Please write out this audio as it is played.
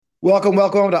Welcome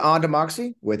to On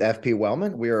Democracy with FP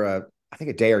Wellman. We are, I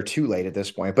think, a day or two late at this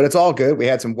point, but it's all good. We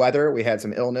had some weather, we had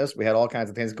some illness, we had all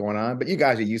kinds of things going on, but you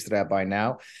guys are used to that by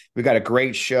now. We got a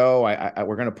great show.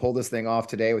 We're going to pull this thing off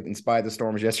today in spite of the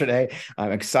storms yesterday.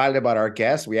 I'm excited about our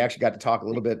guests. We actually got to talk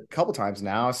a couple times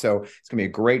now, so it's going to be a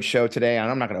great show today.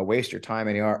 And I'm not going to waste your time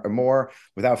any more.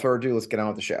 Without further ado, let's get on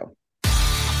with the show.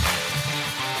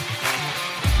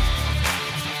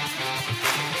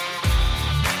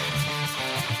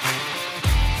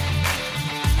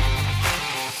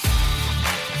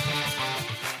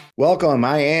 Welcome.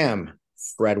 I am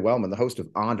Fred Wellman, the host of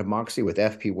On Democracy with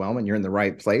FP Wellman. You're in the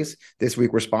right place. This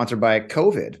week, we're sponsored by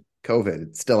COVID.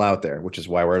 It's still out there, which is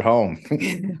why we're at home.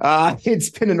 It's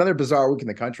been another bizarre week in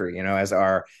the country, as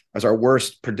our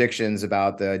worst predictions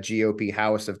about the GOP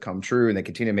House have come true, and they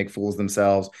continue to make fools of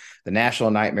themselves. The national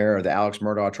nightmare of the Alex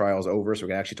Murdaugh trial is over, so we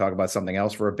can actually talk about something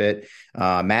else for a bit.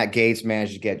 Matt Gaetz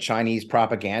managed to get Chinese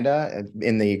propaganda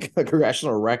in the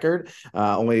congressional record,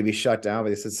 only to be shut down by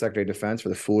the Assistant Secretary of Defense for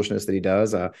the foolishness that he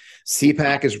does.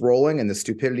 CPAC is rolling, and the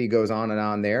stupidity goes on and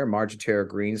on there. Marjorie Taylor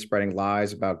Greene spreading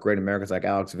lies about great Americans like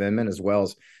Alex Vindman, as well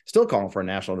as still calling for a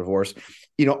national divorce.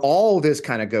 All this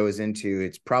kind of goes into,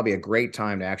 it's probably a great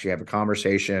time to actually have a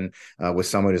conversation with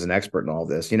someone who's an expert in all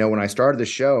this. When I started the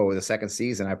show, the second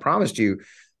season, I promised you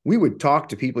we would talk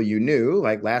to people you knew,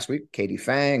 like last week, Katie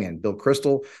Fang and Bill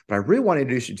Kristol, but I really want to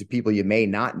introduce you to people you may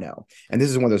not know. And this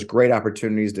is one of those great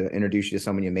opportunities to introduce you to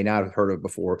someone you may not have heard of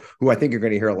before, who I think you're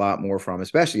going to hear a lot more from,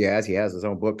 especially as he has his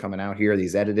own book coming out here.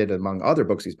 He's edited among other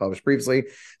books he's published previously.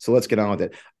 So let's get on with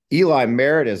it. Dr. Eli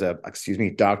Merritt,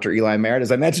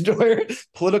 as I mentioned earlier,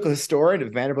 political historian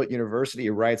at Vanderbilt University. He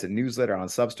writes a newsletter on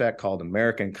Substack called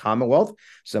American Commonwealth.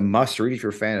 It's a must read if you're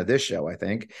a fan of this show, I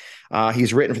think.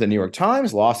 He's written for the New York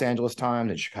Times, Los Angeles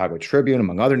Times, and Chicago Tribune,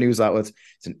 among other news outlets.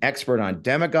 He's an expert on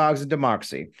demagogues and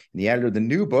democracy, and the editor of the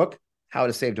new book, How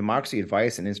to Save Democracy,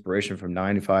 Advice and Inspiration from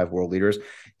 95 World Leaders.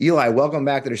 Eli, welcome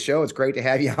back to the show. It's great to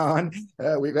have you on.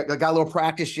 We got a little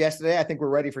practice yesterday. I think we're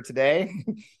ready for today.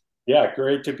 Yeah,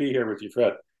 great to be here with you,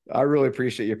 Fred. I really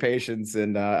appreciate your patience,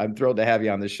 and I'm thrilled to have you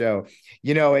on the show.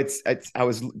 I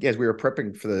was, as we were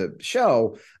prepping for the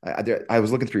show, I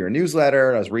was looking through your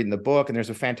newsletter, I was reading the book, and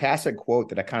there's a fantastic quote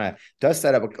that I kind of does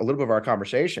set up a little bit of our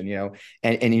conversation.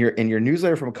 And in your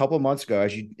newsletter from a couple of months ago,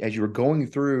 as you were going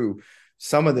through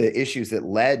some of the issues that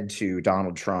led to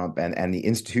Donald Trump and the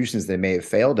institutions that may have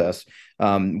failed us,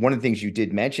 one of the things you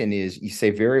did mention is you say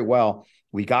very well,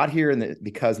 we got here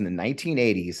because in the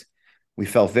 1980s. We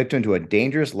fell victim to a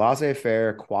dangerous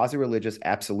laissez-faire, quasi-religious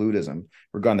absolutism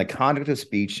regarding the conduct of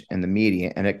speech and the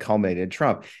media, and it culminated in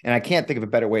Trump. And I can't think of a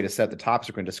better way to set the topics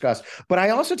we're going to discuss. But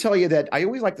I also tell you that I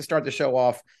always like to start the show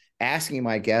off asking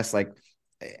my guests, like,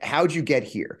 how'd you get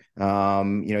here?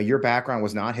 Your background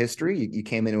was not history. You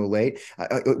came into it late.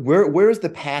 Where's the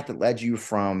path that led you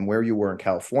from where you were in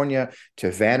California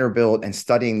to Vanderbilt and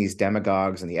studying these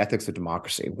demagogues and the ethics of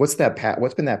democracy? What's that path?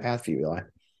 What's been that path for you, Eli?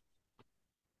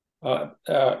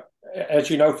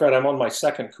 As you know, Fred, I'm on my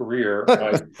second career.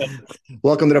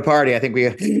 Welcome to the party. I think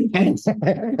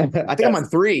I'm on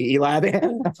three, Eli.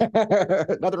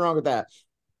 Nothing wrong with that.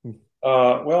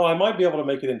 Well, I might be able to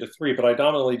make it into three, but I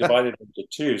dominantly divided it into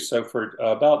two. So for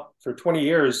 20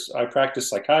 years, I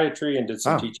practiced psychiatry and did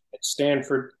some teaching at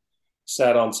Stanford,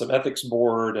 sat on some ethics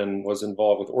board, and was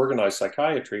involved with organized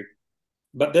psychiatry.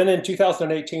 But then in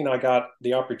 2018, I got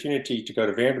the opportunity to go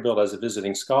to Vanderbilt as a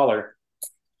visiting scholar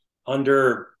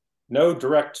under no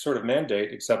direct sort of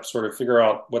mandate, except sort of figure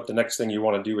out what the next thing you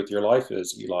want to do with your life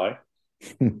is, Eli.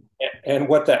 And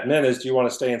what that meant is, do you want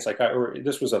to stay in psychiatry? Or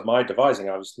this was of my devising,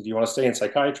 obviously. Do you want to stay in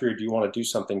psychiatry, or do you want to do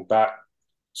something back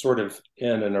sort of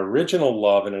in an original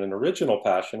love and in an original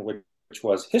passion, which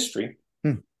was history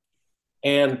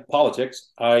and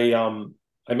politics? I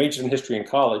majored in history in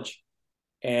college.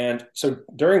 And so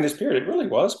during this period, it really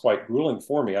was quite grueling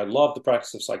for me. I love the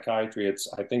practice of psychiatry.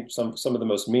 It's, I think, some of the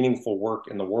most meaningful work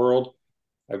in the world.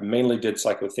 I mainly did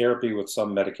psychotherapy with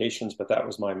some medications, but that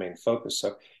was my main focus.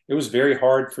 So it was very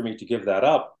hard for me to give that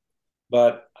up.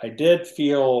 But I did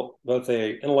feel both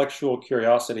an intellectual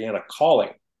curiosity and a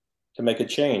calling to make a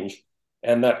change.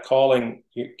 And that calling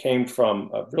came from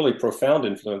a really profound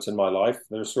influence in my life.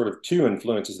 There's sort of two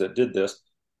influences that did this.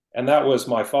 And that was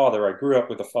my father. I grew up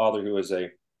with a father who was a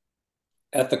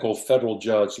ethical federal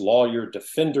judge, lawyer,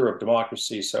 defender of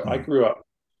democracy. So I grew up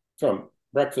from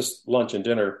breakfast, lunch, and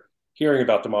dinner hearing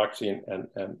about democracy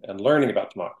and learning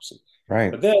about democracy.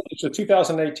 Right. But then, so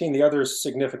 2018, the other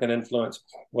significant influence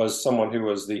was someone who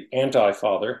was the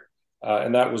anti-father,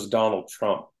 and that was Donald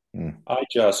Trump. I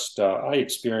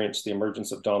experienced the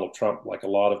emergence of Donald Trump, like a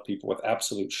lot of people, with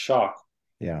absolute shock.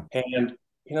 Yeah. And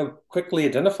quickly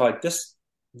identified this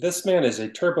man is a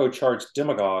turbocharged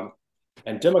demagogue,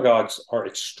 and demagogues are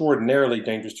extraordinarily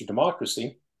dangerous to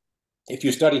democracy. If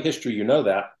you study history, you know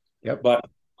that. Yep. But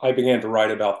I began to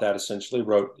write about that, essentially.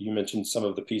 You mentioned some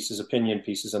of the pieces, opinion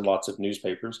pieces in lots of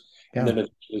newspapers, Yeah. and then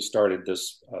eventually started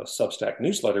this Substack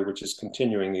newsletter, which is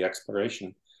continuing the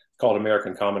exploration, called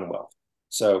American Commonwealth.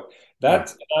 So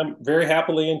I'm very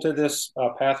happily into this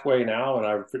pathway now, and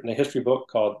I've written a history book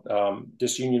called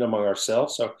Disunion Among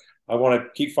Ourselves. So I want to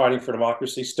keep fighting for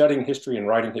democracy, studying history and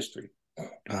writing history.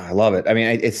 I love it. I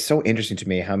mean, it's so interesting to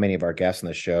me how many of our guests on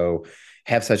the show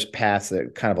have such paths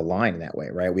that kind of align in that way,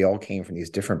 right? We all came from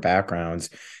these different backgrounds.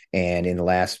 And in the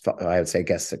last, I would say, I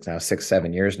guess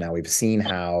 7 years now, we've seen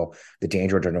how the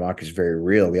danger of our democracy is very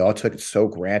real. We all took it so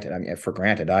granted. I mean, for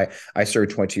granted. I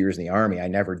served 22 years in the Army. I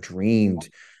never dreamed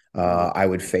I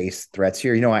would face threats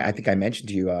here. I think I mentioned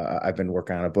to you, I've been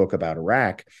working on a book about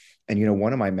Iraq. And,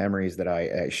 one of my memories that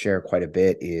I share quite a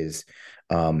bit is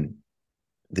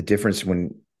the difference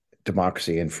when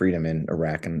democracy and freedom in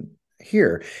Iraq and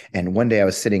here. And one day I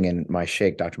was sitting in my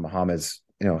sheikh, Dr. Muhammad's,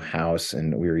 house,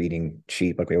 and we were eating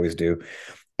sheep like we always do.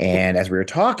 And as we were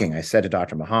talking, I said to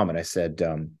Dr. Muhammad, I said,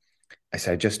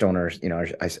 I just don't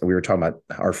understand, we were talking about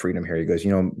our freedom here. He goes,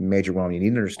 Major Wellman, you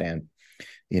need to understand,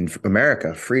 in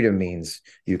America, freedom means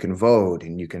you can vote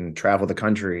and you can travel the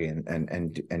country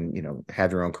and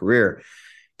have your own career.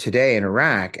 Today in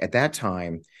Iraq, at that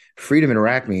time, freedom in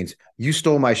Iraq means you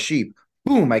stole my sheep.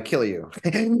 Boom, I kill you.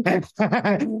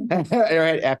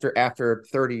 Right after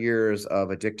 30 years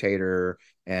of a dictator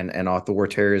and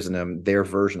authoritarianism, their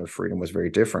version of freedom was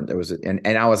very different. There was, and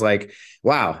I was like,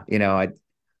 wow,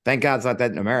 thank God it's not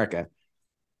that in America.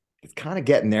 It's kind of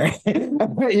getting there. You know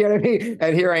what I mean?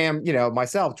 And here I am,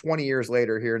 myself 20 years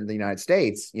later here in the United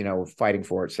States, fighting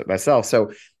for it myself.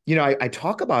 So, I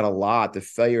talk about a lot the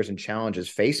failures and challenges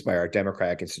faced by our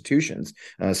democratic institutions,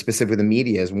 specifically the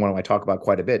media is one I talk about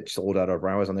quite a bit. Sold out of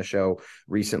when I was on the show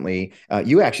recently.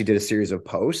 You actually did a series of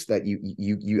posts that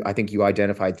I think you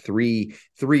identified three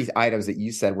items that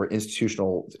you said were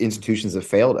institutions that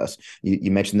failed us.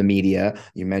 You mentioned the media,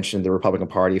 you mentioned the Republican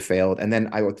Party failed, and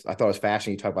then I thought it was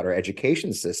fascinating. You talk about our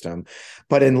education system,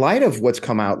 but in light of what's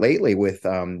come out lately with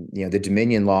the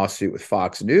Dominion lawsuit with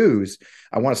Fox News,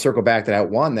 I want to circle back to that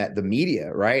one, that the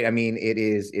media, right? I mean, it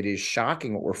is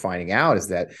shocking what we're finding out is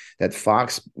that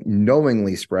Fox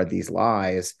knowingly spread these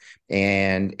lies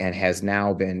and has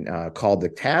now been called to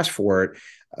task for it.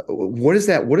 What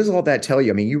does all that tell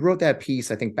you? I mean, you wrote that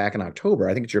piece, I think, back in October.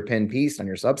 I think it's your pinned piece on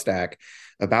your Substack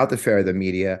about the failure of the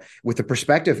media. With the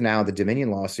perspective now, the Dominion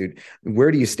lawsuit,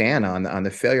 where do you stand on the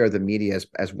failure of the media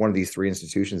as one of these three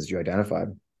institutions that you identified?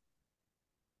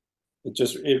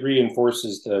 It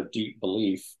reinforces the deep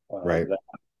belief right.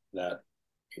 that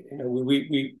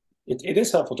it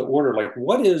is helpful to order, like,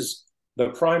 what is the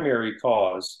primary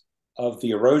cause of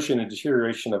the erosion and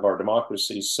deterioration of our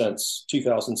democracy since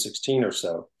 2016 or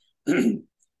so.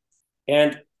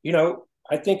 And,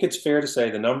 I think it's fair to say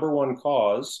the number one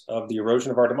cause of the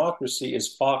erosion of our democracy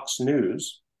is Fox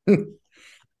News.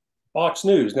 Fox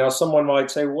News. Now, someone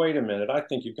might say, wait a minute, I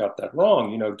think you've got that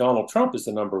wrong. Donald Trump is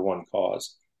the number one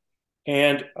cause.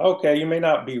 And okay, you may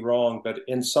not be wrong, but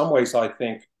in some ways, I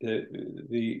think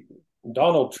the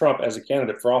Donald Trump as a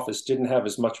candidate for office didn't have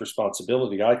as much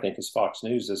responsibility, I think, as Fox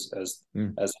News as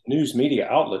a news media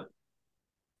outlet.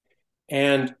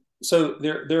 And so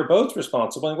they're both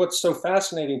responsible. And what's so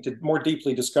fascinating to more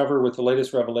deeply discover with the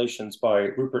latest revelations by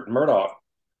Rupert Murdoch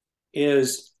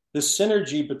is the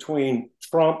synergy between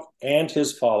Trump and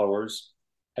his followers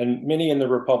and many in the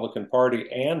Republican Party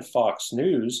and Fox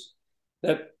News,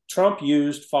 that Trump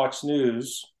used Fox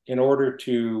News in order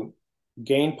to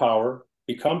gain power,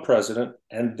 become president,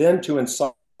 and then to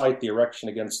incite the erection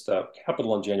against the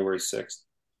Capitol on January 6th.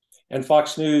 And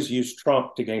Fox News used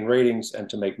Trump to gain ratings and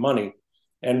to make money.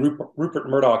 And Rupert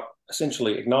Murdoch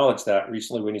essentially acknowledged that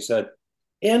recently when he said,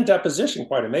 in deposition,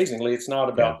 quite amazingly, it's not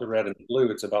about the red and the blue,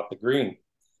 it's about the green.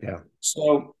 Yeah.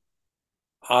 So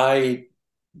I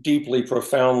deeply,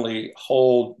 profoundly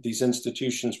hold these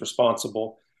institutions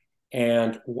responsible.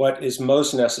 And what is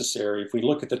most necessary, if we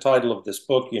look at the title of this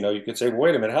book, you could say, well,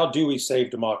 wait a minute, how do we save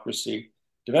democracy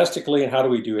domestically and how do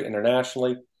we do it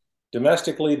internationally?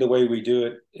 Domestically, the way we do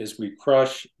it is we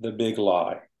crush the big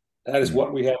lie. That is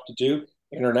what we have to do.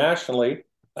 Internationally,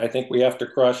 I think we have to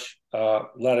crush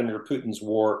Vladimir Putin's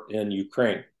war in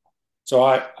Ukraine. So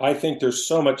I think there's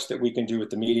so much that we can do with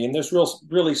the media. And there's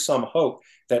really some hope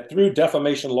that through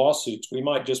defamation lawsuits, we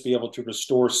might just be able to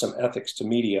restore some ethics to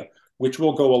media, which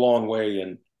will go a long way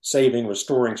in saving,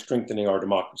 restoring, strengthening our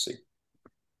democracy.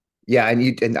 Yeah,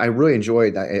 and I really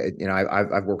enjoyed that.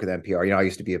 I've worked with NPR. I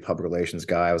used to be a public relations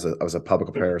guy. I was a public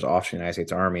affairs officer in the United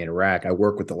States Army in Iraq. I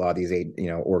work with a lot of these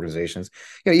organizations.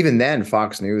 Even then,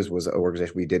 Fox News was an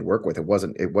organization we did work with. It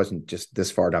wasn't just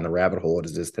this far down the rabbit hole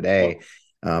as it is today.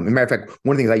 As a matter of fact,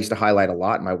 one of the things I used to highlight a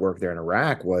lot in my work there in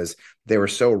Iraq was they were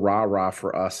so rah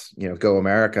for us, go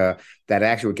America, that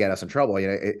actually would get us in trouble.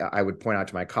 I would point out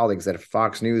to my colleagues that if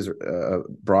Fox News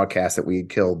broadcast that we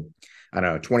killed, I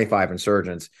don't know, 25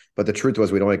 insurgents, but the truth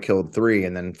was we'd only killed 3,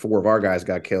 and then 4 of our guys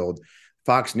got killed.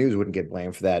 Fox News wouldn't get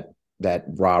blamed for that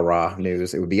rah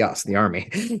news. It would be us, the army.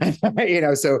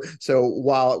 So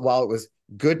while it was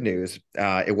good news,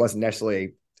 it wasn't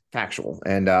necessarily factual.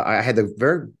 And I had the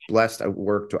very blessed. I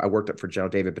worked up for General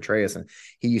David Petraeus, and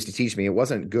he used to teach me it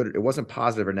wasn't good. It wasn't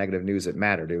positive or negative news that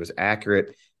mattered. It was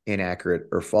accurate, inaccurate,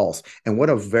 or false. And what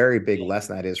a very big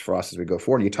lesson that is for us as we go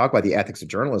forward. You talk about the ethics of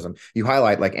journalism. You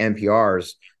highlight like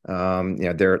NPR's,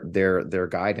 their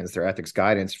guidance, their ethics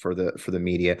guidance for the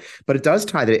media, but it does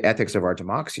tie to the ethics of our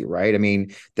democracy, right? I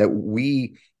mean,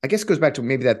 I guess it goes back to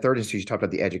maybe that third institute you talked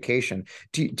about, the education.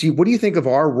 What do you think of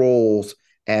our roles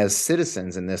as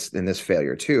citizens in this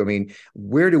failure too? I mean,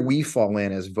 where do we fall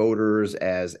in as voters,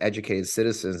 as educated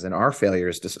citizens, in our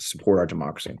failures to support our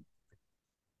democracy?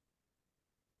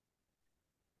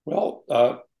 Well,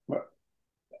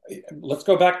 let's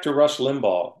go back to Rush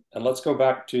Limbaugh, and let's go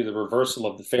back to the reversal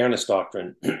of the fairness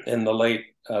doctrine in the late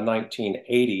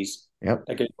 1980s. Yep.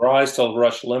 That gave rise to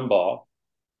Rush Limbaugh,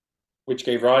 which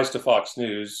gave rise to Fox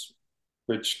News,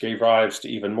 which gave rise to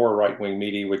even more right-wing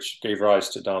media, which gave rise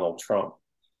to Donald Trump.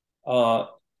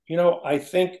 I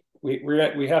think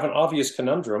we have an obvious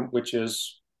conundrum, which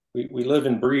is we live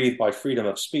and breathe by freedom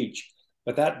of speech,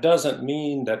 but that doesn't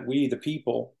mean that we, the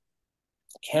people,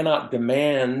 cannot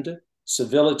demand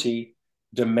civility,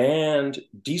 demand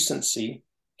decency,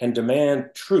 and demand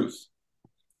truth.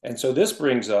 And so this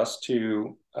brings us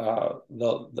to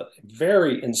the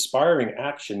very inspiring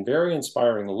action, very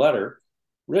inspiring letter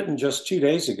written just 2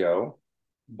 days ago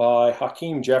by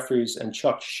Hakeem Jeffries and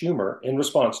Chuck Schumer in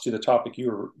response to the topic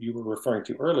you were referring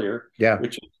to earlier,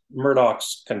 which is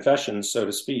Murdoch's confessions, so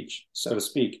to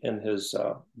speak, in his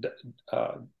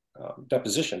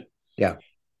deposition. Yeah.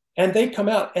 And they come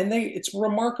out and it's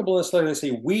remarkable in this letter. They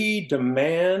say, we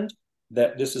demand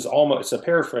that, this is almost a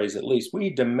paraphrase at least, we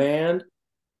demand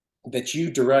that you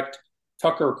direct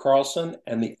Tucker Carlson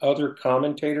and the other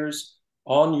commentators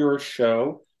on your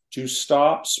show to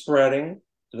stop spreading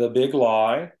the big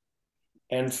lie,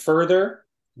 and further,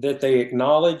 that they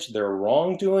acknowledge their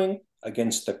wrongdoing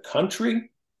against the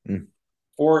country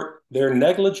for their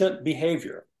negligent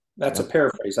behavior. That's a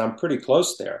paraphrase. I'm pretty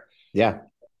close there. Yeah.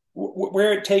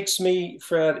 Where it takes me,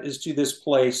 Fred, is to this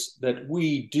place that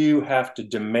we do have to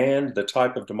demand the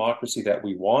type of democracy that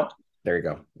we want. There you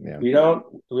go. Yeah.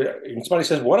 When somebody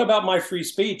says, what about my free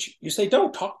speech? You say,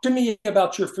 don't talk to me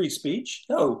about your free speech.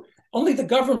 No, only the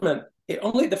government,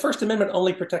 the First Amendment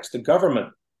only protects the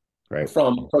government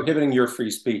from prohibiting your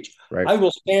free speech. Right. I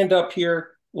will stand up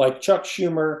here like Chuck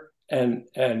Schumer and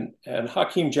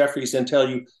Hakeem Jeffries and tell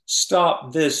you,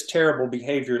 stop this terrible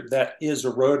behavior that is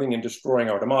eroding and destroying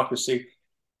our democracy.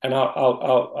 And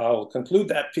I'll conclude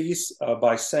that piece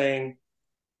by saying,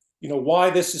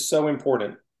 why this is so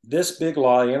important. This big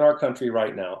lie in our country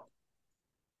right now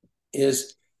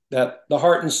is that the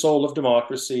heart and soul of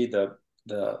democracy, the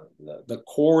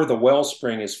core, the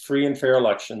wellspring, is free and fair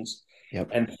elections. Yep.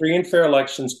 And free and fair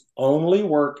elections only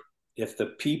work if the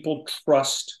people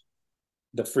trust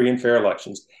the free and fair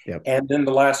elections. Yep. And then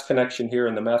the last connection here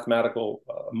in the mathematical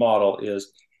model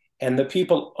is, and the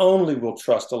people only will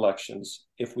trust elections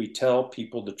if we tell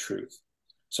people the truth.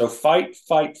 So fight.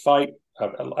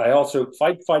 I also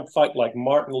fight like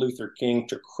Martin Luther King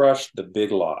to crush the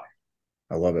big lie.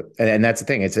 I love it. And that's the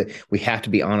thing. We have to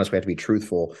be honest. We have to be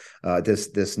truthful.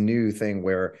 This new thing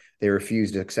where they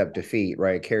refuse to accept defeat,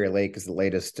 right? Carrie Lake is the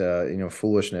latest,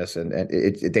 foolishness.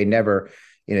 And they never,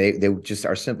 they just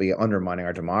are simply undermining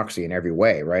our democracy in every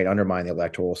way, right? Undermining the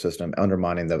electoral system,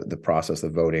 undermining the process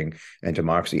of voting and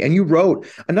democracy. And you wrote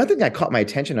another thing that caught my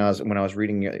attention when I was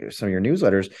reading some of your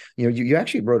newsletters. You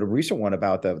actually wrote a recent one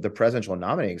about the presidential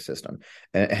nominating system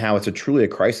and how it's truly a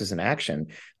crisis in action.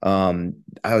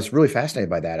 I was really fascinated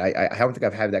by that. I don't think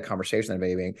I've had that conversation with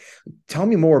anybody. Tell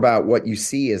me more about what you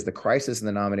see as the crisis in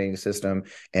the nominating system,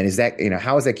 and is that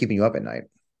how is that keeping you up at night?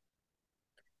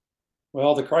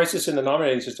 Well, the crisis in the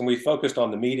nominating system, we focused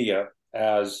on the media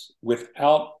as,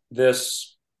 without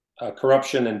this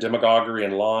corruption and demagoguery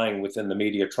and lying within the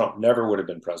media, Trump never would have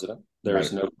been president. There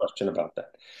is no question about that.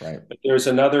 Right. But there's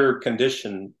another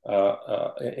condition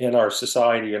in our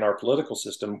society, in our political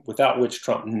system, without which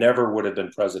Trump never would have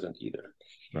been president either.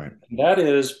 Right. And that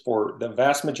is, for the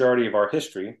vast majority of our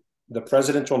history, the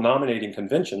presidential nominating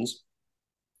conventions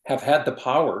have had the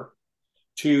power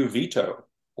to veto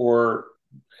or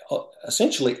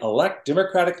essentially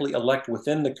democratically elect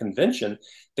within the convention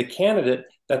the candidate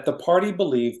that the party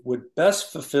believed would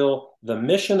best fulfill the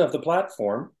mission of the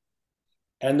platform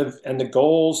and the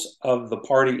goals of the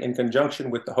party, in conjunction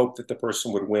with the hope that the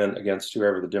person would win against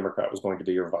whoever the Democrat was going to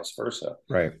be, or vice versa.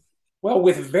 Right. Well,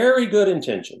 with very good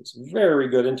intentions, in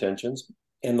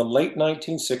the late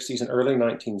 1960s and early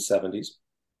 1970s,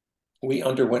 we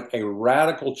underwent a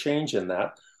radical change in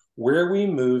that, where we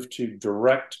moved to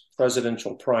direct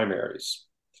presidential primaries.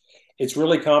 It's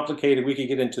really complicated. We could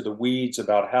get into the weeds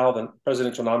about how the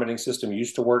presidential nominating system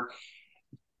used to work.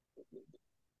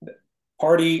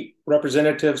 Party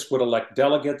representatives would elect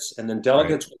delegates, and then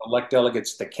delegates would elect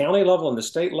delegates at the county level and the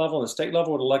state level, and the state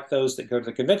level would elect those that go to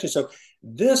the convention. So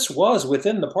this was,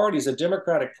 within the parties, a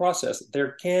democratic process.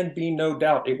 There can be no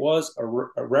doubt it was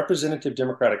a representative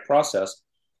democratic process.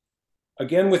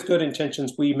 Again, with good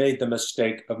intentions, we made the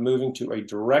mistake of moving to a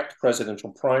direct presidential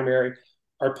primary.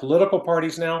 Our political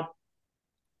parties now,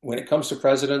 when it comes to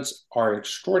presidents, are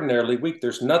extraordinarily weak.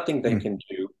 There's nothing they can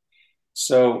do.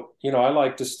 So, I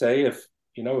like to say, if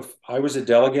I was a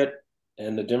delegate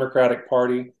in the Democratic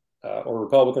Party or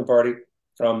Republican Party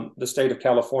from the state of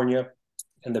California,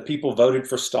 and the people voted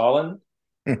for Stalin,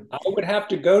 I would have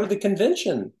to go to the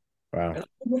convention. Wow. And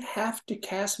I would have to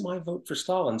cast my vote for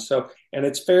Stalin. So, and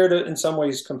it's fair to, in some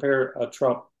ways, compare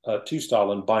Trump to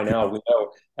Stalin. By now, we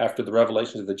know, after the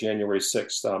revelations of the January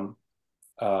 6th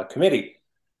committee.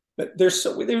 But there's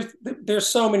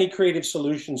so many creative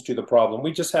solutions to the problem.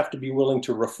 We just have to be willing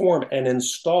to reform and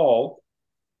install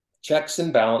checks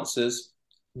and balances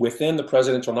within the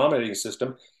presidential nominating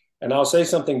system. And I'll say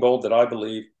something bold that I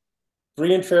believe: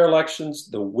 free and fair elections,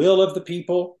 the will of the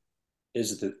people,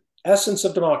 is the essence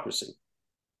of democracy.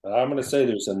 But I'm going to say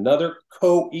there's another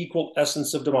co-equal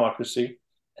essence of democracy,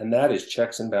 and that is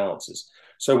checks and balances.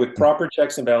 So with proper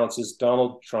checks and balances,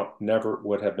 Donald Trump never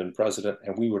would have been president,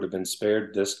 and we would have been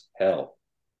spared this hell.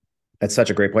 That's such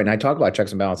a great point. And I talk about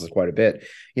checks and balances quite a bit.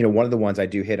 One of the ones I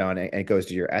do hit on, and it goes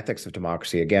to your ethics of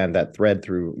democracy. Again, that thread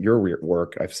through your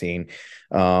work I've seen,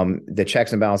 the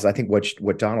checks and balances. I think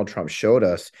what Donald Trump showed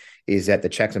us is that the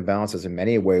checks and balances in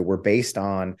many ways were based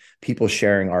on people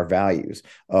sharing our values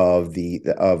of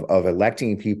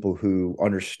electing people who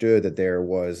understood that there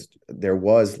was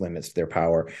limits to their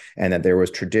power, and that there was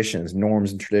traditions,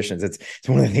 norms and traditions. It's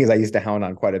one of the things I used to hound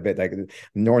on quite a bit, like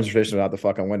norms and traditions out the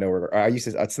fucking window. It's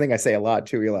the thing I say a lot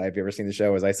too, Eli. Have you ever seen the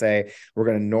show? Is I say we're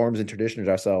going to norms and traditions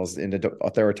ourselves into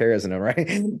authoritarianism, right?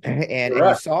 and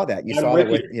you saw that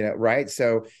with right.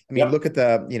 So I mean, look at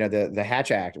the Hatch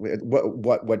Act.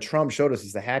 What Trump showed us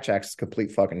is the Hatch Act is a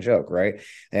complete fucking joke, right?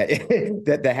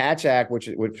 That the Hatch Act, which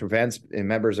prevents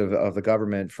members of the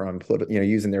government from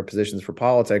using their positions for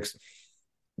politics,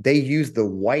 they used the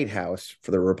White House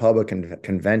for the Republican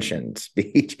convention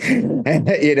speech. And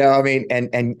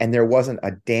there wasn't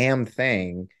a damn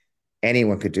thing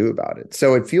anyone could do about it.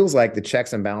 So it feels like the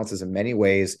checks and balances, in many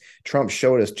ways, Trump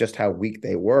showed us just how weak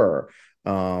they were.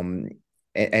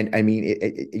 And I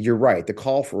mean, you're right. The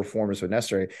call for reform is so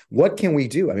necessary. What can we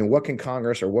do? I mean, what can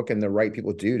Congress or what can the right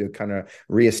people do to kind of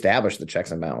reestablish the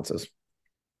checks and balances?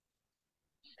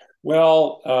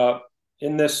 Well,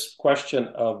 in this question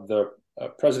of the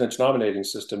president's nominating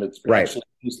system, it's actually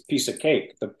a piece of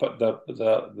cake.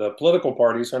 The political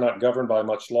parties are not governed by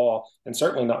much law, and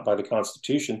certainly not by the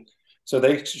Constitution. So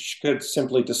they could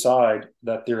simply decide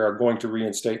that they are going to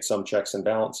reinstate some checks and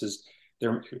balances.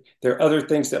 There are other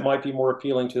things that might be more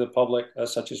appealing to the public,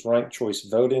 such as ranked choice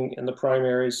voting in the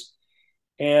primaries.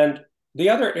 And the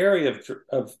other area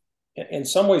of, in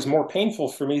some ways more painful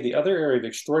for me, the other area of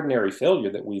extraordinary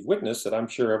failure that we've witnessed, that I'm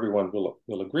sure everyone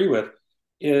will agree with,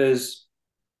 is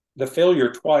the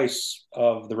failure twice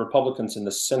of the Republicans in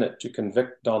the Senate to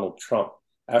convict Donald Trump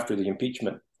after the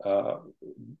impeachment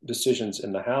decisions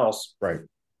in the House. Right.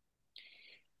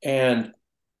 And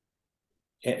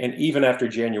even after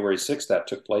January 6th, that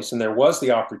took place. And there was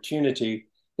the opportunity.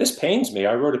 This pains me.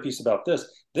 I wrote a piece about this.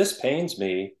 This pains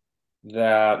me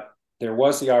that there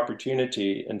was the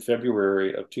opportunity in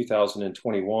February of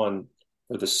 2021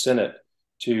 for the Senate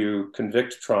to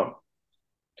convict Trump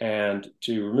and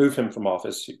to remove him from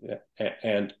office,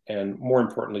 and more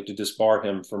importantly, to disbar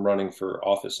him from running for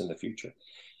office in the future.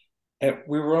 And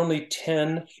we were only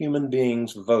 10 human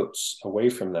beings votes away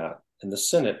from that in the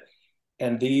Senate.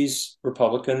 And these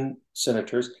Republican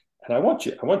senators, and I want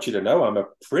you to know I'm a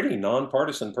pretty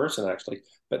nonpartisan person, actually,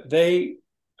 but they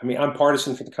I mean, I'm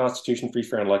partisan for the Constitution, free,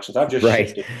 fair, and elections. I've just Right.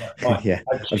 shifted. Yeah.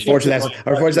 I've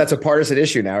Unfortunately, that's a partisan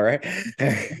issue now, right?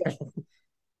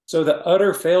 So the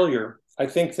utter failure, I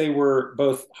think they were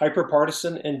both hyper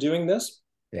partisan in doing this.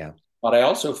 Yeah. But I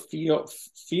also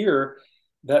fear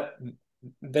that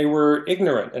they were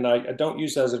ignorant, and I don't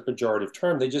use that as a pejorative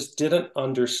term. They just didn't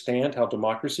understand how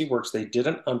democracy works. They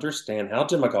didn't understand how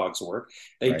demagogues work.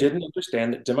 They didn't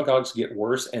understand that demagogues get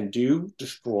worse and do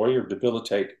destroy or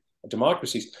debilitate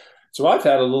democracies. So I've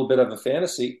had a little bit of a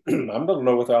fantasy. I don't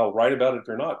know whether I'll write about it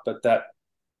or not, but that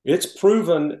it's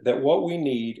proven that what we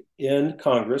need in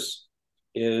Congress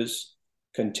is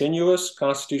continuous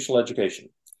constitutional education.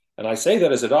 And I say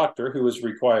that as a doctor who was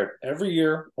required every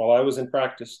year while I was in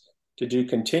practice to do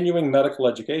continuing medical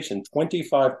education,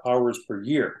 25 hours per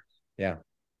year. Yeah.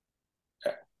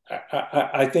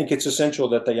 I think it's essential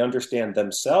that they understand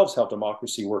themselves how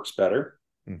democracy works better.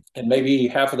 And maybe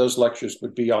half of those lectures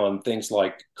would be on things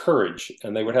like courage,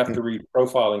 and they would have to read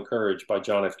Profiling Courage by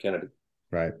John F. Kennedy.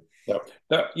 Right. So,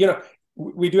 you know,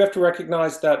 we do have to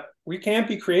recognize that we can't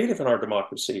be creative in our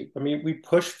democracy. I mean, we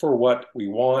push for what we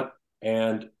want.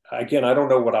 And again, I don't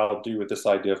know what I'll do with this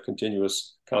idea of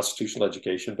continuous constitutional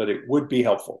education, but it would be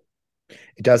helpful.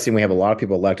 It does seem we have a lot of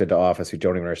people elected to office who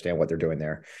don't even understand what they're doing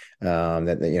there.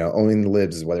 That owning the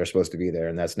libs is why they're supposed to be there,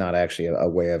 and that's not actually a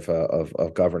way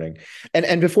of governing.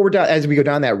 And before we're done, as we go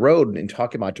down that road and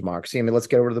talk about democracy, I mean, let's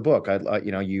get over to the book.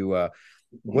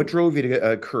 What drove you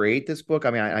to create this book?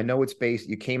 I mean, I know it's based.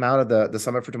 You came out of the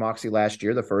Summit for Democracy last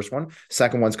year, the first one.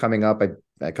 Second one's coming up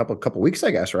a couple weeks,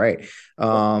 I guess, right?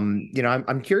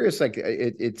 I'm curious. Like,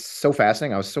 it's so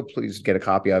fascinating. I was so pleased to get a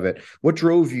copy of it. What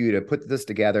drove you to put this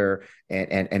together,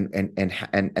 and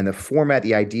the format,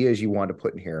 the ideas you wanted to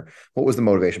put in here? What was the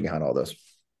motivation behind all this?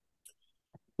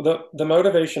 Well, the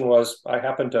motivation was I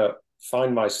happened to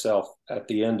find myself at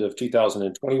the end of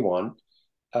 2021.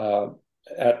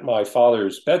 At my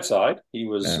father's bedside. He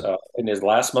was in his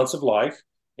last months of life,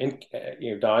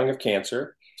 dying of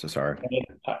cancer. So sorry.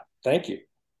 And, thank you.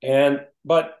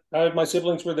 But my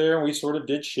siblings were there, and we sort of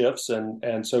did shifts.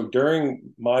 And so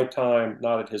during my time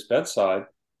not at his bedside,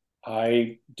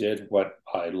 I did what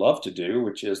I love to do,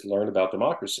 which is learn about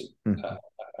democracy. Mm-hmm.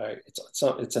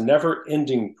 It's a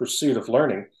never-ending pursuit of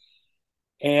learning.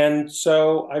 And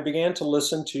so I began to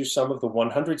listen to some of the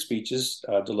 100 speeches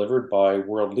delivered by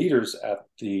world leaders at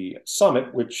the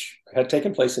summit, which had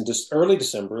taken place in early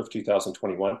December of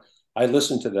 2021. I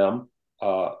listened to them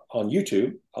on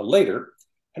YouTube later,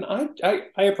 and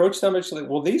I approached them and said,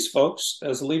 well, these folks,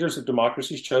 as leaders of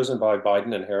democracies chosen by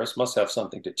Biden and Harris, must have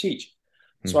something to teach.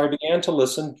 So I began to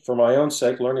listen for my own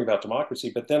sake, learning about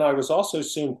democracy. But then I was also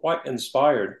soon quite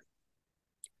inspired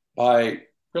by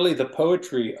really the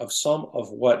poetry of some of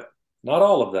what, not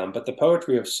all of them, but the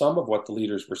poetry of some of what the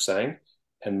leaders were saying,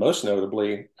 and most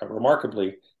notably,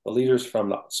 remarkably, the leaders from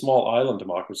the small island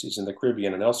democracies in the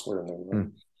Caribbean and elsewhere in the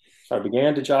world. So I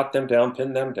began to jot them down,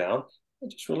 pin them down,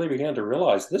 and just really began to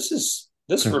realize this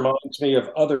reminds me of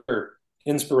other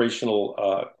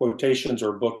inspirational quotations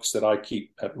or books that I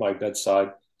keep at my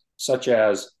bedside, such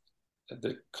as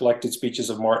the collected speeches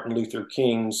of Martin Luther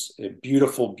King's a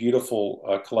beautiful,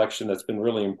 beautiful collection that's been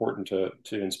really important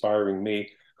to inspiring me,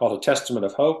 called A Testament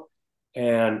of Hope,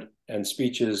 and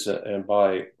speeches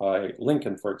by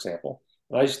Lincoln, for example.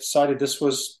 And I just decided this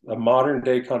was a modern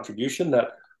day contribution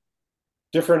that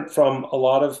different from a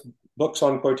lot of books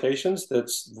on quotations,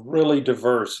 that's really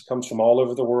diverse. It comes from all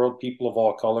over the world, people of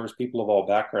all colors, people of all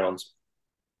backgrounds.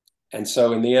 And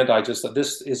so in the end, I just thought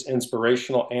this is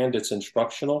inspirational and it's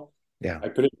instructional. Yeah, I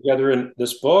put it together in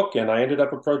this book, and I ended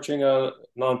up approaching a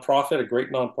nonprofit, a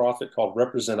great nonprofit called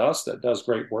Represent Us that does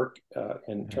great work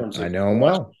in terms of. I know them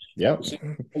well. Yep.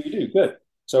 You do good.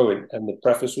 So, and the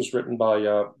preface was written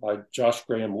by Josh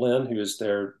Graham Lynn, who is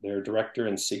their director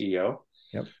and CEO.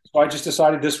 Yep. So I just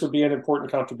decided this would be an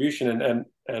important contribution,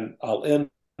 and I'll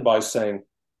end by saying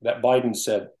that Biden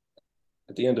said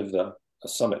at the end of the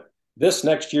summit, this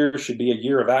next year should be a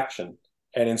year of action.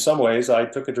 And in some ways, I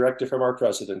took a directive from our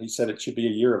president. He said it should be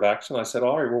a year of action. I said,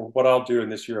 all right, well, what I'll do in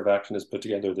this year of action is put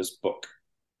together this book.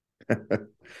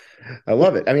 I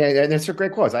love it. I mean, it's a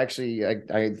great quote. I actually,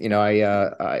 I do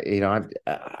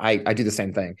the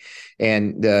same thing.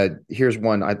 And here's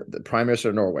one. The Prime Minister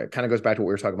of Norway, kind of goes back to what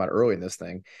we were talking about earlier in this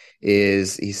thing.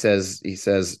 Is he says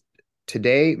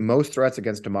today most threats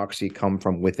against democracy come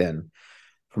from within,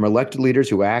 from elected leaders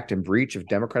who act in breach of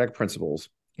democratic principles,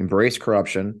 embrace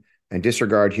corruption, and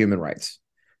disregard human rights.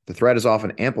 The threat is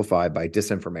often amplified by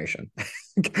disinformation.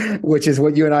 which is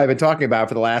what you and I have been talking about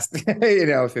for the last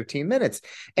 15 minutes.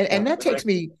 And that takes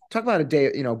me talk about a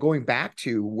day, going back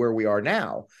to where we are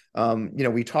now.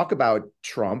 We talk about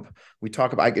Trump, we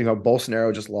talk about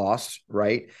Bolsonaro just lost,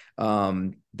 right?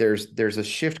 There's a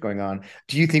shift going on.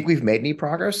 Do you think we've made any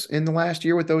progress in the last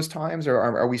year with those times, or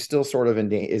are we still sort of in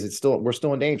danger? We're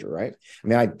still in danger, right? I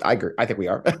mean, I agree. I think we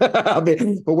are.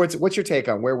 But what's your take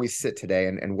on where we sit today,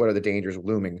 and what are the dangers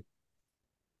looming?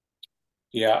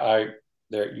 Yeah,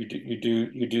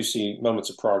 you do see moments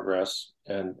of progress,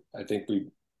 and I think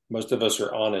most of us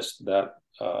are honest that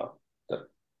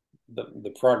that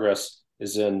the progress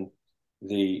is in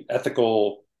the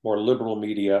ethical, more liberal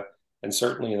media, and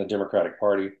certainly in the Democratic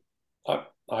Party.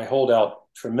 I hold out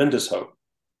tremendous hope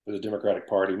for the Democratic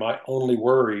Party. My only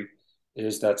worry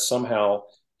is that somehow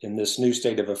in this new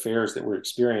state of affairs that we're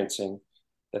experiencing,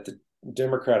 that the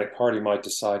Democratic Party might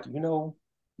decide,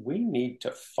 we need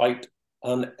to fight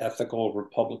unethical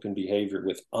Republican behavior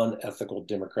with unethical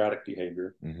Democratic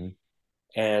behavior. Mm-hmm.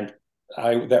 And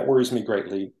that worries me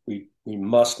greatly. We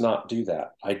must not do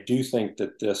that. I do think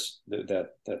that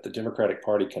that the Democratic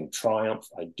Party can triumph.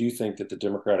 I do think that the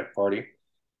Democratic Party,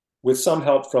 with some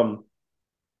help from,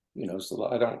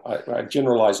 so I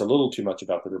generalize a little too much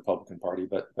about the Republican Party,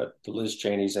 but the Liz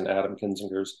Cheneys and Adam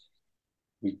Kinzingers,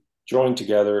 we joined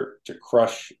together to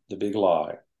crush the big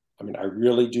lie. I mean, I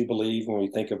really do believe when we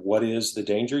think of what is the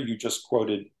danger, you just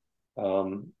quoted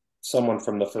someone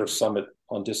from the first summit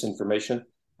on disinformation.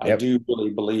 Yep. I do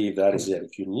really believe that is it.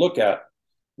 If you look at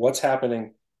what's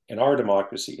happening in our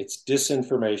democracy, it's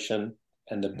disinformation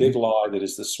and the big lie that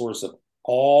is the source of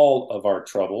all of our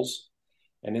troubles.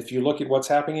 And if you look at what's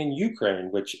happening in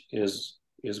Ukraine, which is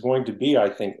going to be, I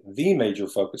think, the major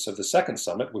focus of the second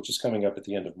summit, which is coming up at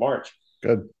the end of March.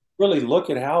 Good. Really look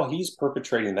at how he's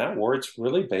perpetrating that war. It's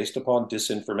really based upon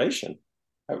disinformation.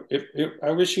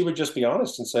 I wish he would just be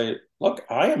honest and say, look,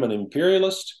 I am an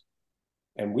imperialist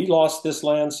and we lost this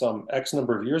land some X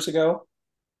number of years ago,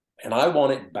 and I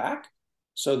want it back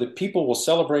so that people will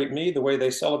celebrate me the way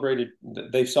they've celebrated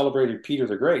Peter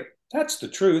the Great. That's the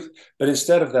truth. But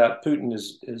instead of that, Putin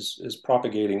is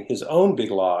propagating his own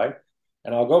big lie.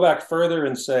 And I'll go back further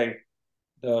and say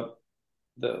the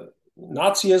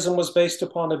Nazism was based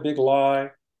upon a big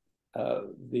lie.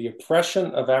 The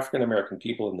oppression of African American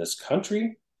people in this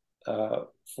country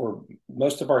for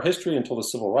most of our history until the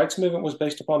Civil Rights Movement was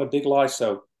based upon a big lie.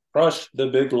 So crush the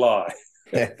big lie.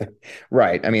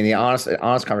 Right. I mean, the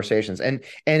honest conversations, and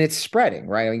it's spreading,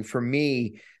 right? I mean, for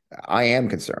me, I am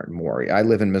concerned more. I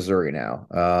live in Missouri now.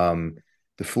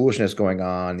 The foolishness going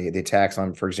on, the attacks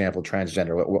on, for example,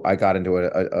 transgender. I got into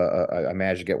I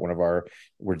managed to get one of our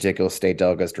ridiculous state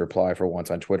delegates to reply for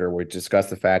once on Twitter. We discussed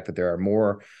the fact that there are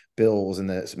more bills in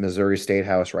the Missouri State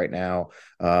House right now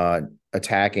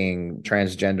attacking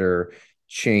transgender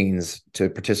teens to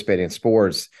participate in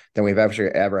sports than we've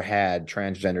ever had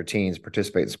transgender teens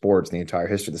participate in sports in the entire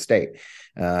history of the state.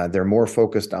 They're more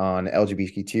focused on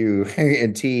LGBTQ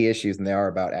and T issues than they are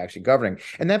about actually governing.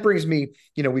 And that brings me,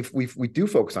 we do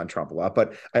focus on Trump a lot,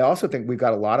 but I also think we've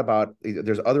got a lot about,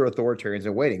 there's other authoritarians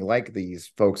in waiting, like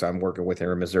these folks I'm working with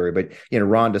here in Missouri, but,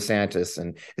 Ron DeSantis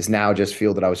and is now just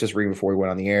fielded. I was just reading before we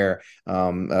went on the air.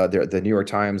 The New York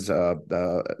Times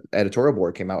editorial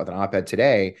board came out with an op-ed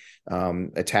today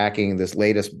attacking this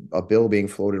latest bill being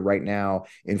floated right now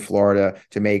in Florida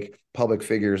to make public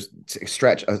figures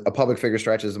stretch. A public figure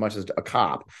stretches as much as a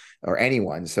cop or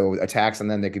anyone. So attacks on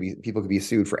them, people could be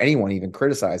sued for anyone even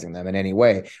criticizing them in any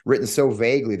way, written so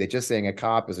vaguely that just saying a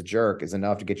cop is a jerk is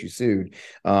enough to get you sued.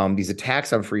 These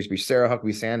attacks on free speech. Sarah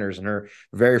Huckabee Sanders, in her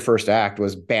very first act,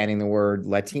 was banning the word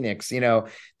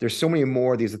Latinx. There's so many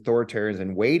more of these authoritarians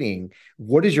in waiting.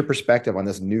 What is your perspective on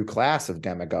this new class of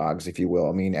demagogues, if you will?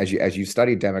 I mean, as you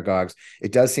study demagogues,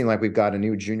 it does seem like we've got a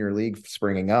new junior league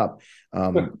springing up.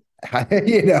 What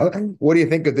do you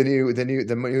think of the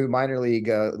new minor league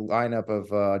lineup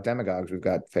of demagogues we've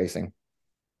got facing?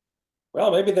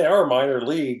 Well, maybe they are minor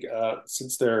league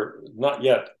since they're not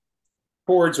yet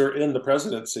boards are in the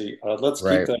presidency. Let's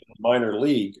keep them in minor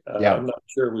league. I'm not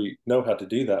sure we know how to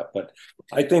do that, but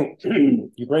I think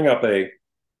you bring up a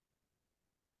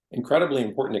incredibly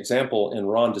important example in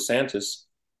Ron DeSantis,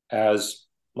 as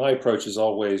my approach is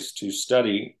always to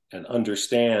study and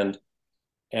understand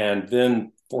and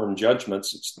then form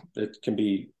judgments.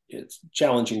 It's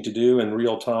challenging to do in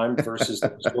real time versus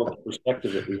the historical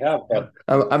perspective that we have. But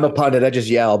I'm a pundit. I just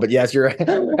yell, but yes, you're right.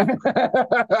 I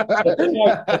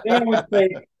would say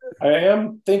I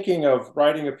am thinking of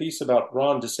writing a piece about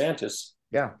Ron DeSantis.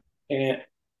 Yeah.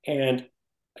 And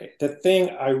the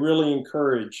thing I really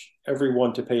encourage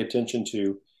everyone to pay attention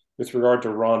to with regard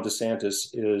to Ron DeSantis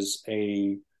is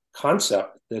a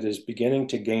concept that is beginning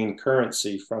to gain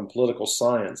currency from political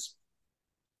science,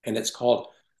 and it's called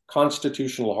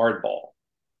constitutional hardball.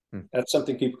 That's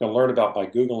something people can learn about by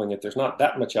Googling it. There's not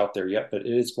that much out there yet, but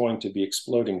it is going to be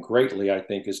exploding greatly, I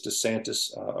think, as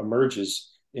DeSantis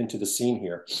emerges into the scene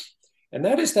here. And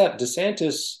that is that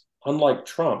DeSantis, unlike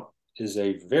Trump, is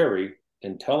a very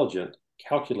intelligent,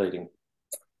 calculating,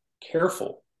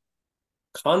 careful,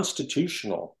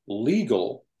 constitutional,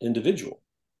 legal individual.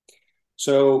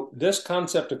 So this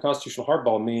concept of constitutional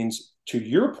hardball means, to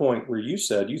your point where you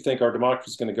said you think our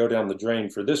democracy is going to go down the drain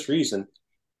for this reason,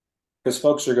 because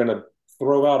folks are going to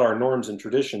throw out our norms and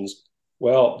traditions.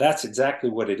 Well, that's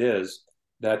exactly what it is.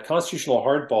 That constitutional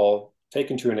hardball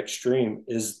taken to an extreme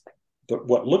is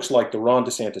what looks like the Ron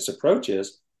DeSantis approach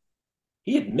is.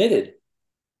 He admitted,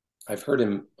 I've heard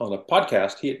him on a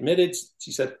podcast,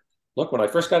 he said, look, when I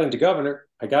first got into governor,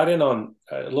 I got in on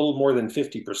a little more than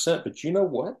 50%, but you know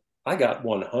what? I got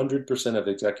 100% of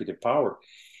executive power.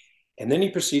 And then he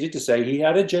proceeded to say he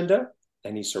had agenda,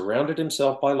 and he surrounded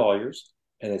himself by lawyers.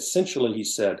 And essentially he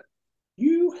said,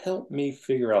 you help me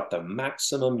figure out the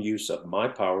maximum use of my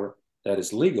power that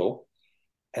is legal.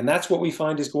 And that's what we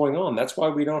find is going on. That's why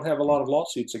we don't have a lot of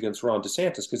lawsuits against Ron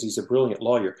DeSantis, because he's a brilliant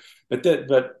lawyer. But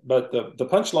the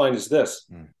punchline is this.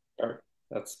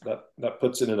 That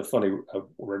puts it in a funny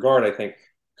regard, I think.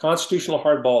 Constitutional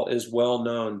hardball is well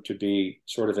known to be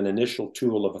sort of an initial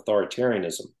tool of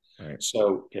authoritarianism. Right.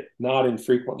 So it not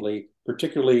infrequently,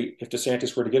 particularly if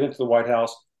DeSantis were to get into the White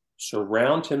House,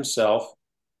 surround himself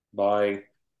by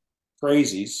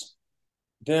crazies,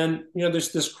 then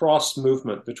there's this cross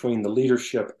movement between the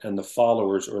leadership and the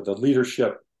followers, or the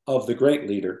leadership of the great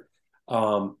leader.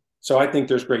 So I think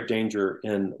there's great danger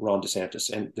in Ron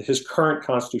DeSantis and his current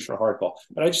constitutional hardball.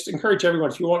 But I just encourage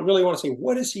everyone, if you really want to say,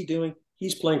 what is he doing?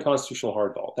 He's playing constitutional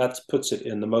hardball. That puts it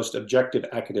in the most objective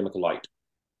academic light.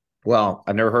 Well,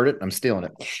 I've never heard it. I'm stealing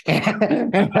it.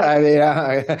 I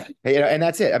mean, and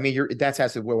that's it. I mean, that's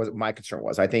actually what my concern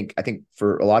was. I think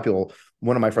for a lot of people,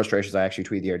 one of my frustrations I actually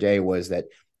tweeted the other day was that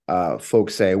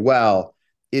folks say, well,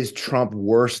 is Trump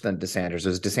worse than DeSantis?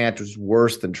 Is DeSantis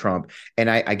worse than Trump? And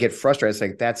I get frustrated. It's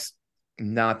like, that's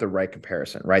not the right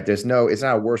comparison, right? It's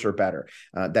not worse or better.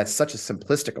 That's such a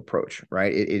simplistic approach,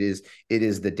 right? It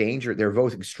is the danger. They're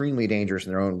both extremely dangerous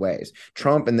in their own ways.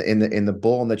 Trump in the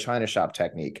bull in the China shop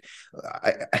technique.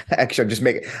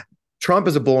 Trump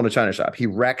is a bull in a China shop. He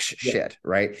wrecks shit,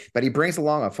 right? But he brings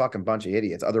along a fucking bunch of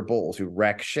idiots, other bulls who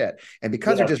wreck shit. And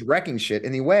because they're just wrecking shit,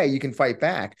 in the way you can fight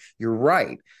back, you're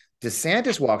right.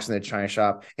 DeSantis walks in the China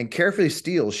shop and carefully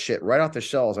steals shit right off the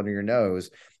shelves under your nose,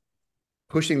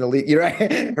 pushing the lead,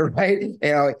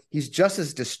 right? He's just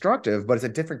as destructive, but it's a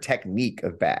different technique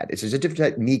of bad. It's just a different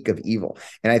technique of evil.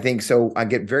 And I think so. I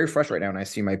get very frustrated now when I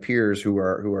see my peers who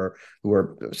are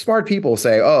smart people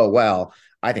say, "Oh, well,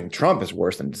 I think Trump is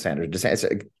worse than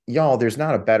DeSantis." Y'all, there's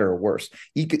not a better or worse.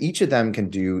 Each of them can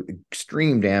do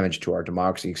extreme damage to our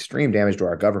democracy, extreme damage to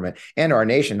our government and our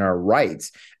nation, and our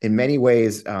rights. In many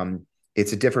ways,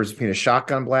 it's a difference between a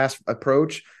shotgun blast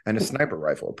approach and a sniper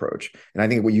rifle approach. And I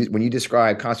think when you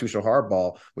describe constitutional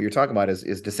hardball, what you're talking about is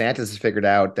DeSantis has figured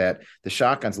out that the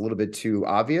shotgun's a little bit too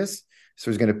obvious.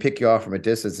 So he's going to pick you off from a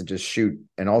distance and just shoot.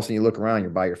 And all of a sudden you look around, you're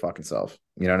by your fucking self.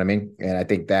 You know what I mean? And I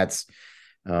think that's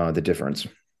the difference.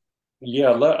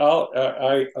 Yeah,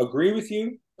 I agree with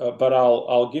you, but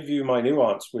I'll give you my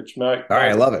nuance, which might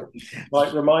I love it.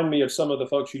 Might remind me of some of the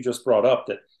folks you just brought up.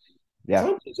 That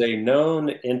Trump is a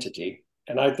known entity,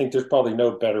 and I think there's probably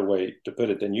no better way to put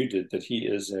it than you did. That he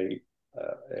is a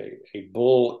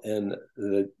bull in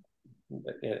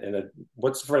a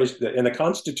what's the phrase, in a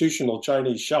constitutional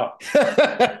Chinese shop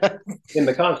in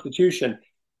the Constitution,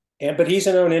 but he's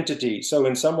a known entity. So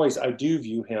in some ways, I do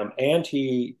view him, and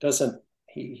he doesn't.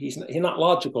 He's not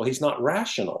logical. He's not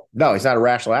rational. No, he's not a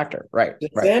rational actor. Right.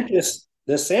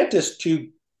 DeSantis,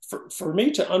 for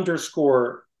me to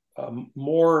underscore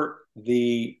more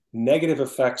the negative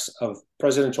effects of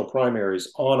presidential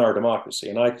primaries on our democracy.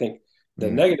 And I think the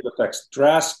negative effects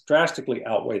drastically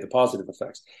outweigh the positive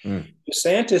effects.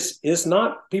 DeSantis is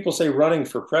not, people say, running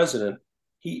for president.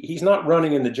 He's not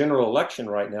running in the general election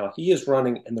right now. He is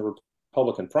running in the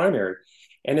Republican primary.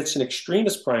 And it's an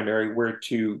extremist primary where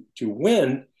to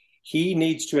win, he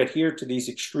needs to adhere to these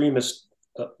extremist,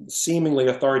 seemingly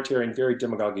authoritarian, very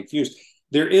demagogic views.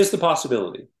 There is the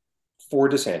possibility for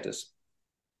DeSantis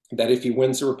that if he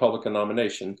wins the Republican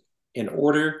nomination, in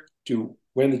order to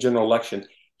win the general election,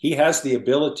 he has the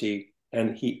ability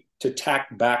to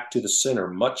tack back to the center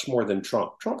much more than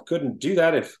Trump. Trump couldn't do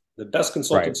that if the best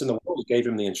consultants in the world gave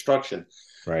him the instruction.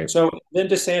 Right. So then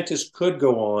DeSantis could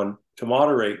go on to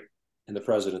moderate in the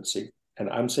presidency, and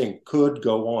I'm saying could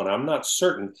go on. I'm not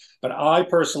certain, but I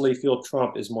personally feel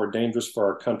Trump is more dangerous for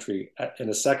our country in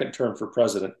a second term for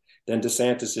president than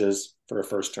DeSantis is for a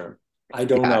first term. I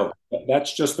don't Yeah. know.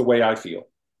 That's just the way I feel.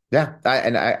 Yeah,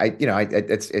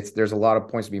 it's there's a lot of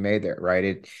points to be made there, right?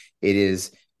 It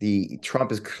is the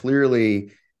Trump is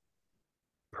clearly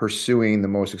pursuing the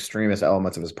most extremist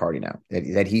elements of his party now.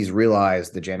 That he's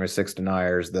realized the January 6th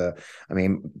deniers. I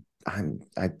mean,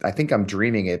 I think I'm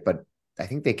dreaming it, but I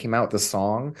think they came out with a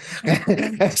song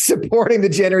supporting the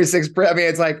January 6th. I mean,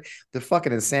 it's like the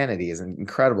fucking insanity is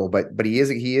incredible. But he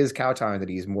is kowtowing that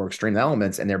he's more extreme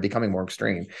elements, and they're becoming more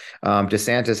extreme.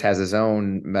 DeSantis has his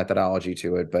own methodology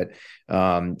to it, but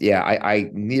yeah,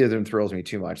 I neither of them thrills me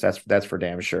too much. That's for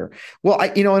damn sure. Well,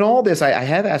 in all this, I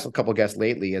have asked a couple guests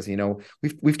lately, as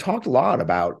we've talked a lot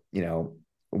about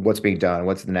what's being done,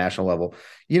 what's at the national level.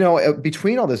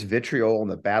 Between all this vitriol and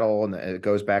the battle, and it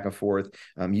goes back and forth,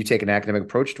 you take an academic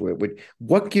approach to it.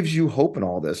 What gives you hope in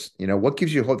all this? What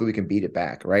gives you hope that we can beat it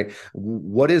back, right?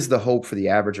 What is the hope for the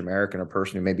average American or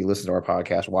person who maybe listens to our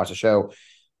podcast or watch the show?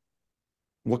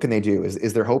 What can they do?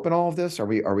 Is there hope in all of this? Are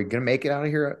we going to make it out of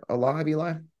here alive,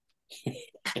 Eli?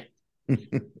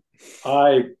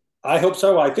 I hope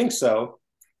so. I think so.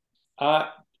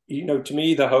 To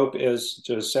me, the hope is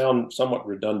to sound somewhat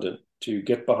redundant, to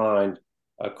get behind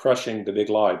crushing the big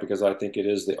lie, because I think it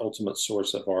is the ultimate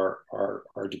source of our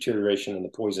deterioration and the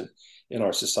poison in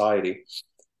our society.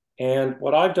 And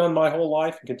what I've done my whole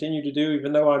life and continue to do,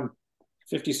 even though I'm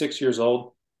 56 years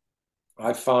old,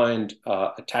 I find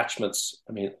attachments,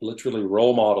 literally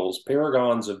role models,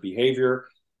 paragons of behavior,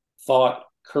 thought,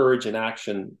 courage, and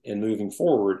action in moving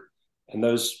forward. And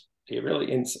those, it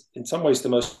really, in some ways, the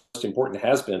most important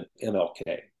has been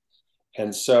MLK.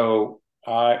 And so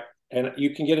and you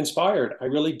can get inspired. I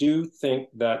really do think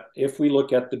that if we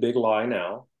look at the big lie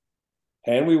now,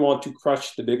 and we want to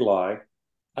crush the big lie,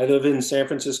 I live in San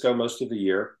Francisco most of the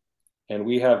year, and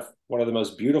we have one of the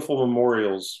most beautiful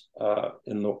memorials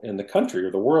in the country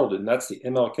or the world, and that's the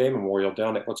MLK Memorial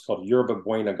down at what's called Yerba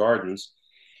Buena Gardens.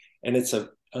 And it's an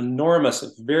enormous,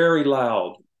 very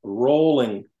loud,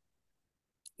 rolling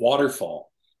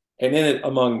waterfall. And in it,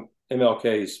 among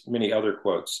MLK's many other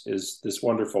quotes, is this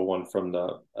wonderful one from the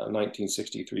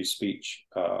 1963 speech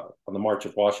on the March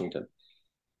of Washington,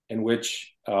 in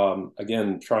which,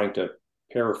 again, trying to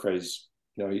paraphrase,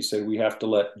 he said, "We have to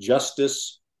let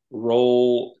justice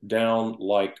roll down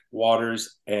like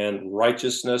waters and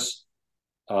righteousness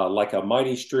like a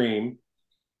mighty stream."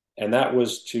 And that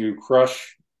was to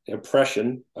crush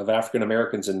oppression of African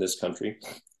Americans in this country.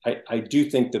 I do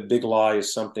think the big lie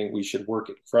is something we should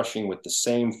work at crushing with the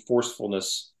same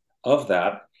forcefulness of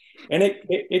that. And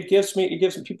it gives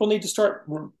people need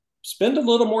to spend a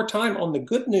little more time on the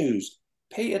good news.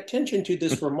 Pay attention to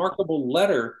this remarkable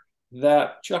letter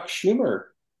that Chuck Schumer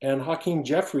and Hakeem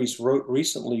Jeffries wrote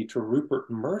recently to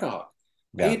Rupert Murdoch.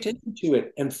 Pay attention to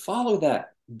it and follow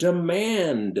that.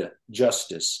 Demand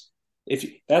justice.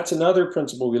 That's another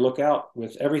principle we look out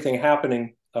with everything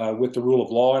happening with the rule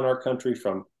of law in our country,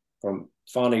 from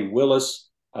Fani Willis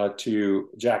to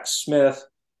Jack Smith.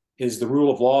 Is the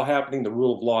rule of law happening? The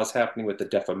rule of law is happening with the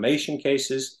defamation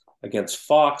cases against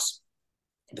Fox,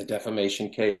 the defamation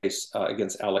case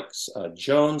against Alex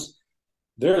Jones.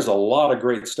 There's a lot of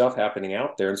great stuff happening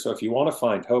out there. And so if you want to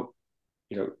find hope,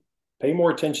 pay more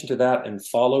attention to that and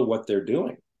follow what they're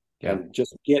doing. Yeah. And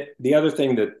just get the other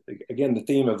thing that, again, the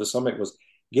theme of the summit was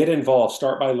get involved,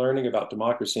 start by learning about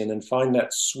democracy, and then find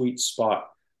that sweet spot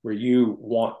where you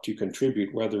want to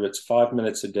contribute, whether it's 5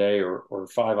 minutes a day or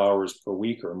 5 hours per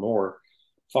week or more.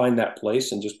 Find that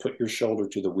place and just put your shoulder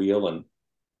to the wheel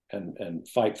and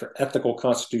fight for ethical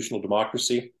constitutional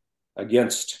democracy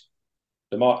against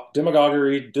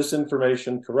demagoguery,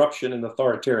 disinformation, corruption, and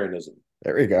authoritarianism.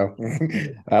 There we go.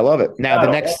 I love it. Now,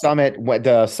 the next summit,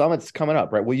 the summit's coming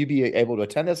up, right? Will you be able to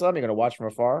attend this summit? You're going to watch from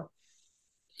afar?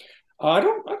 I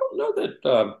don't know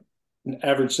that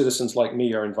average citizens like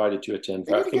me are invited to attend.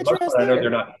 For the most part, I know they're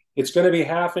not. It's going to be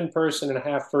half in person and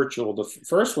half virtual. The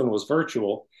first one was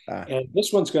virtual, and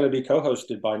this one's going to be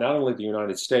co-hosted by not only the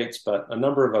United States, but a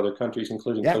number of other countries,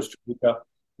 including Costa Rica,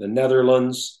 the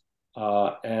Netherlands,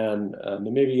 and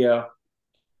Namibia,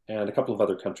 and a couple of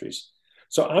other countries.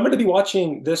 So I'm going to be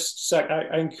watching this.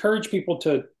 I encourage people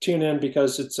to tune in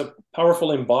because it's a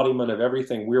powerful embodiment of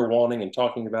everything we're wanting and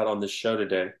talking about on this show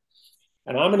today.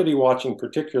 And I'm going to be watching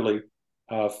particularly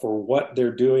for what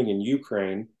they're doing in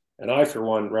Ukraine And I, for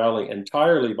one, rally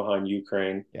entirely behind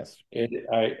Ukraine. Yes.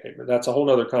 That's a whole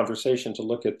other conversation to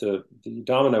look at the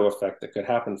domino effect that could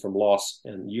happen from loss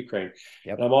in Ukraine.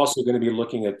 Yep. And I'm also going to be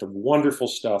looking at the wonderful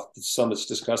stuff that Summit's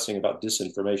discussing about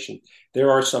disinformation. There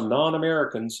are some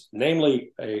non-Americans,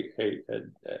 namely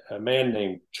a man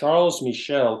named Charles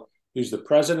Michel, who's the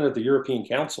president of the European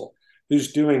Council,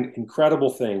 who's doing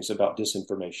incredible things about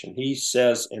disinformation. He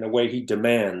says, in a way, he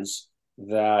demands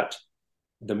that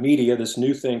the media, this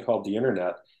new thing called the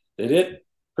internet, that it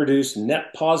produce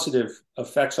net positive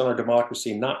effects on our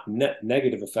democracy, not net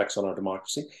negative effects on our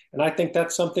democracy. And I think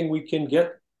that's something we can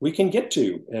get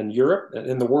to in Europe,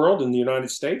 in the world, in the United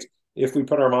States, if we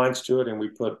put our minds to it and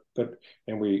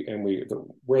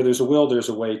where there's a will, there's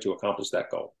a way to accomplish that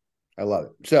goal. I love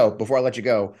it. So before I let you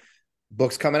go,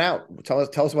 book's coming out. Tell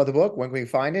us about the book. When can we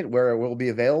find it? Where it will be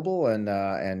available,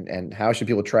 and how should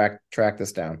people track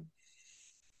this down?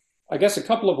 I guess a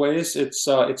couple of ways. It's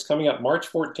coming up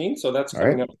March 14th, so that's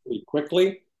coming up pretty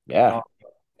quickly. Yeah,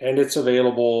 and it's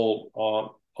available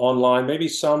online, maybe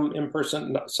some in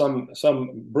person,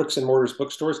 some bricks and mortars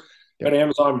bookstores, but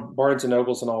Amazon, Barnes and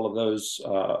Nobles, and all of those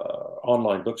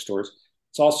online bookstores.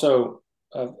 It's also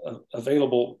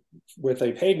available with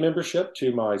a paid membership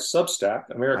to my Substack,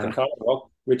 American Commonwealth,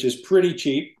 which is pretty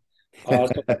cheap. So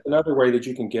that's another way that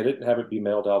you can get it and have it be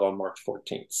mailed out on March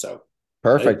 14th. So.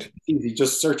 Perfect. It's easy.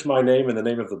 Just search my name and the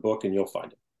name of the book, and you'll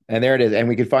find it. And there it is. And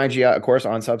we can find you, of course,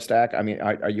 on Substack. I mean,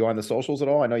 are you on the socials at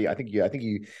all? I know you. I think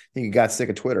you got sick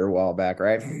of Twitter a while back,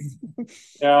 right?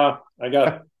 Yeah, I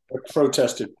got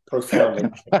protested profoundly.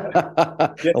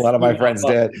 A lot of my friends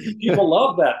did. People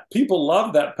love that. People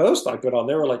love that post I put on.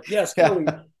 They were like, "Yes,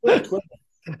 Twitter."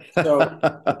 So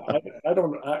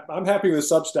I'm happy with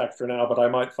Substack for now, but I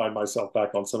might find myself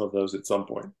back on some of those at some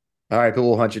point. All right, people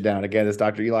will hunt you down. Again, it's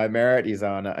Dr. Eli Merritt. He's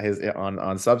on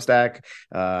Substack,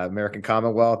 American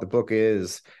Commonwealth. The book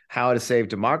is How to Save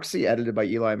Democracy, edited by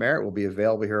Eli Merritt. Will be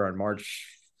available here on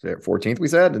March 14th, we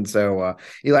said. And so,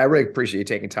 Eli, I really appreciate you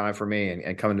taking time for me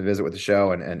and coming to visit with the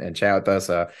show and chat with us.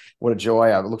 What a joy.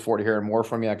 I look forward to hearing more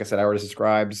from you. Like I said, I already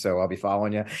subscribed, so I'll be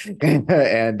following you.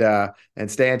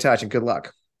 and stay in touch, and good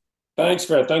luck. Thanks,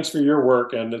 Fred. Thanks for your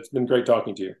work, and it's been great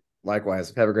talking to you.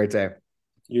 Likewise. Have a great day.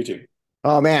 You too.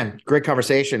 Oh man, great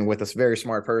conversation with this very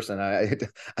smart person. I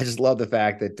just love the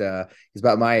fact that he's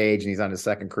about my age and he's on his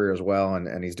second career as well,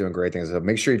 and he's doing great things. So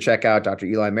make sure you check out Dr.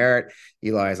 Eli Merritt.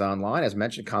 Eli is online, as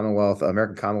mentioned.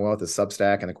 American Commonwealth is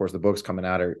Substack, and of course the book's coming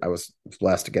out. I was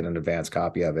blessed to get an advanced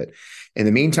copy of it. In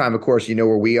the meantime, of course, you know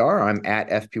where we are. I'm at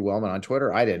FP Wellman on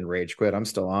Twitter. I didn't rage quit. I'm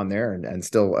still on there and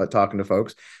still talking to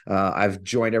folks. I've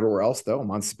joined everywhere else though.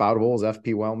 I'm on Spoutable as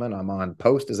FP Wellman. I'm on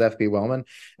Post as FP Wellman.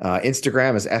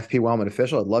 Instagram is FP Wellman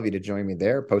Official. I'd love you to join me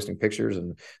there, posting pictures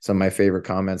and some of my favorite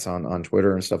comments on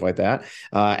Twitter and stuff like that.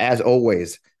 As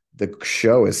always, the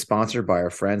show is sponsored by our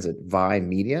friends at Vi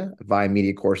Media. Vi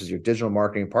Media, of course, is your digital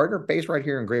marketing partner based right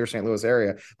here in Greater St. Louis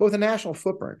area, but with a national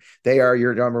footprint. They are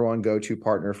your number one go-to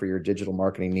partner for your digital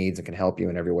marketing needs and can help you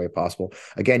in every way possible.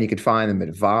 Again, you can find them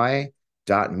at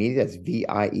vie.media. That's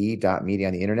VIE.media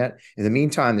on the internet. In the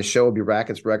meantime, the show will be back.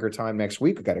 It's record time next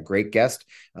week. We've got a great guest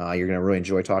you're going to really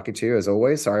enjoy talking to, as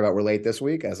always. Sorry about we're late this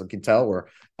week. As you can tell, we're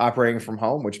operating from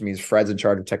home, which means Fred's in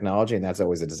charge of technology, and that's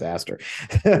always a disaster.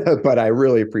 But I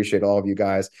really appreciate all of you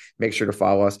guys. Make sure to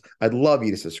follow us. I'd love you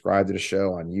to subscribe to the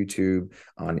show on YouTube,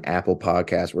 on Apple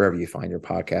Podcasts, wherever you find your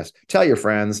podcast. Tell your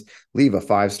friends, leave a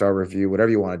 5-star review,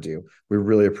 whatever you want to do. We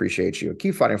really appreciate you.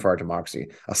 Keep fighting for our democracy.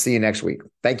 I'll see you next week.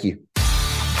 Thank you.